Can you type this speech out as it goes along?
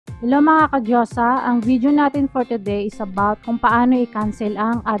Hello mga kadyosa, ang video natin for today is about kung paano i-cancel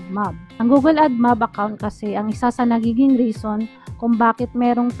ang Admob. Ang Google Admob account kasi ang isa sa nagiging reason kung bakit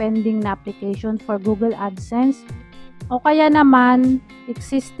merong pending na application for Google Adsense o kaya naman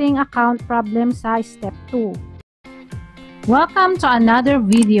existing account problem sa step 2. Welcome to another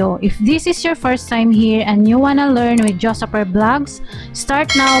video. If this is your first time here and you wanna learn with dyozapearl vlogs, start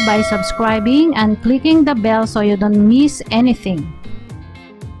now by subscribing and clicking the bell so you don't miss anything.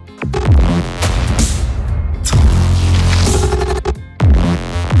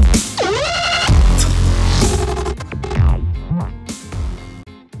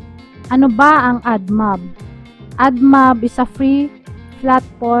 Ano ba ang Admob? Admob is a free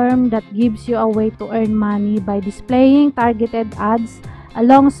platform that gives you a way to earn money by displaying targeted ads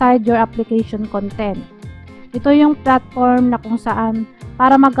alongside your application content. Ito yung platform na kung saan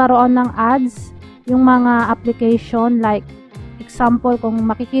para magkaroon ng ads, yung mga application like example kung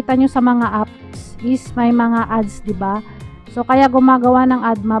makikita nyo sa mga apps is may mga ads, diba? So kaya gumagawa ng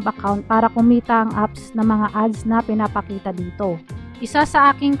Admob account para kumita ang apps na mga ads na pinapakita dito. Isa sa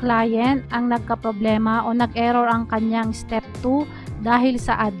aking client ang nagka-problema o nag-error ang kanyang step 2 dahil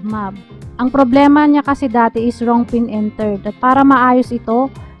sa Admob. Ang problema niya kasi dati is wrong pin entered at para maayos ito,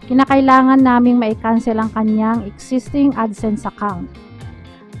 kinakailangan naming mai-cancel ang kanyang existing AdSense account.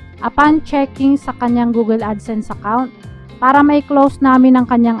 Upon checking sa kanyang Google AdSense account, para may close namin ang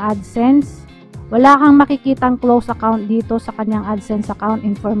kanyang AdSense, wala kang makikitang close account dito sa kanyang AdSense account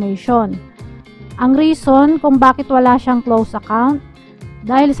information. Ang reason kung bakit wala siyang close account,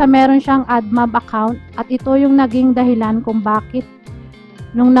 dahil sa meron siyang Admob account at ito yung naging dahilan kung bakit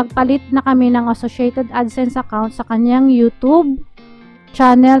nung nagpalit na kami ng associated AdSense account sa kanyang YouTube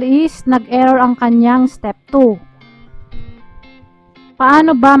channel is nag-error ang kanyang step 2.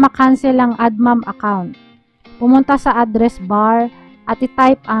 Paano ba makancel ang Admob account? Pumunta sa address bar at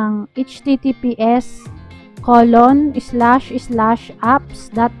i-type ang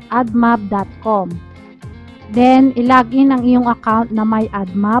https://apps.admob.com. Then, ilagin ang iyong account na may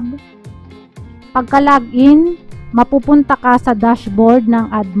Admob. Pagka-login, mapupunta ka sa dashboard ng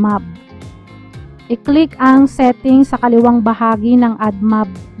Admob. I-click ang settings sa kaliwang bahagi ng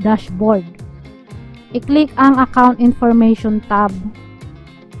Admob dashboard. I-click ang account information tab.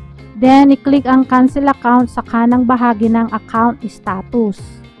 Then, i-click ang cancel account sa kanang bahagi ng account status.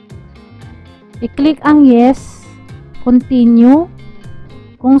 I-click ang yes, continue,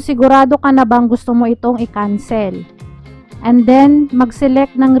 kung sigurado ka na bang gusto mo itong i-cancel. And then,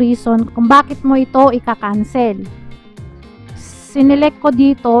 mag-select ng reason kung bakit mo ito i-cancel. Sinelect ko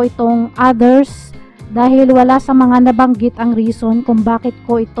dito itong others dahil wala sa mga nabanggit ang reason kung bakit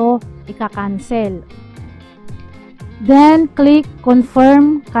ko ito i-cancel. Then, click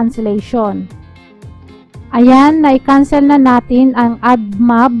confirm cancellation. Ayan, na-cancel na natin ang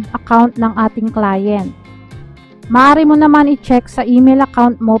Admob account ng ating client. Maaari mo naman i-check sa email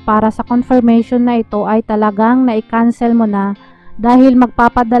account mo para sa confirmation na ito ay talagang na-cancel mo na dahil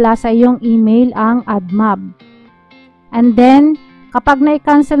magpapadala sa iyong email ang Admob. And then, kapag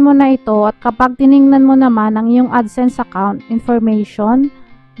na-cancel mo na ito at kapag tiningnan mo naman ang iyong AdSense account information,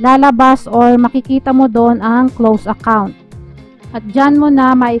 lalabas or makikita mo doon ang close account. At dyan mo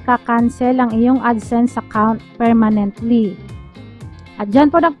na maika-cancel ang iyong AdSense account permanently. At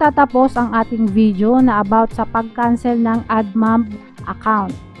dyan po nagtatapos ang ating video na about sa pag-cancel ng Admob account.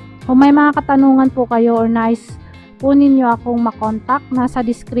 Kung may mga katanungan po kayo or nais po ninyo akong makontak, nasa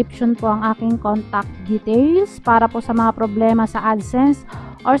description po ang aking contact details para po sa mga problema sa AdSense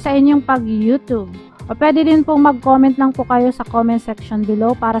or sa inyong pag-YouTube. O pwede din pong mag-comment lang po kayo sa comment section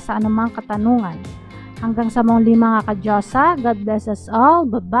below para sa anumang katanungan. Hanggang sa muli mga kadyosa, God bless us all.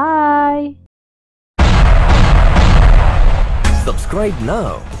 Bye-bye! Subscribe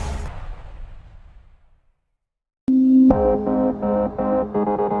now.